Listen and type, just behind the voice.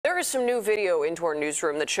is some new video into our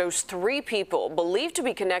newsroom that shows 3 people believed to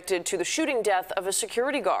be connected to the shooting death of a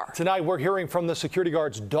security guard. Tonight, we're hearing from the security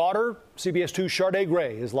guard's daughter. CBS 2's Sharday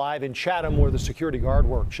Gray is live in Chatham, where the security guard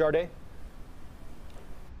worked. Sharday?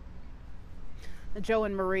 Joe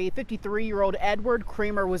and Marie, 53-year-old Edward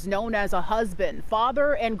Creamer was known as a husband,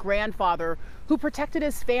 father, and grandfather who protected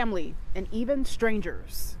his family and even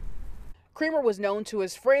strangers. Creamer was known to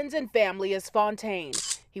his friends and family as Fontaine.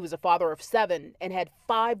 He was a father of 7 and had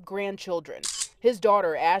 5 grandchildren. His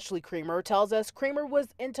daughter, Ashley Creamer, tells us Creamer was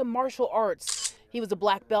into martial arts. He was a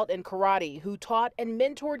black belt in karate who taught and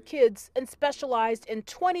mentored kids and specialized in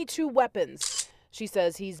 22 weapons. She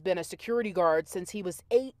says he's been a security guard since he was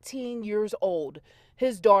 18 years old.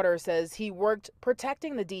 His daughter says he worked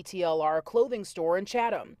protecting the DTLR clothing store in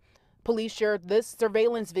Chatham. Police shared this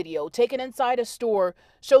surveillance video taken inside a store,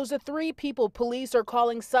 shows the 3 people police are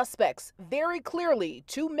calling suspects, very clearly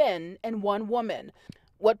 2 men and 1 woman.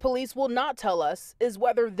 What police will not tell us is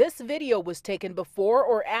whether this video was taken before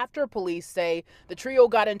or after police say the trio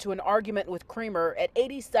got into an argument with Creamer at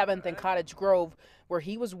 87th and Cottage Grove, where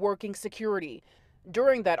he was working security.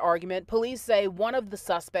 During that argument, police say one of the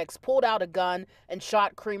suspects pulled out a gun and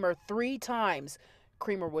shot Creamer 3 times.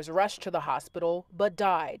 Creamer was rushed to the hospital but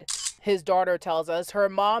died. His daughter tells us her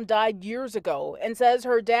mom died years ago and says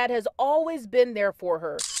her dad has always been there for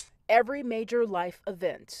her, every major life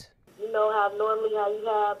event. You know how normally how you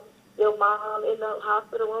have your mom in the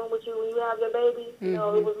hospital room with you when you have your baby? You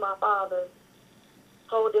know, it was my father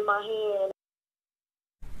holding my hand.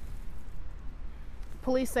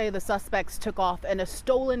 Police say the suspects took off in a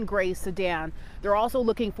stolen gray sedan. They're also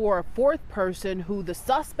looking for a 4th person who the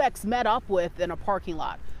suspects met up with in a parking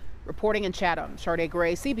lot. Reporting in Chatham, Sharday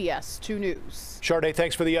Gray, CBS 2 News. Sharday,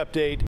 thanks for the update.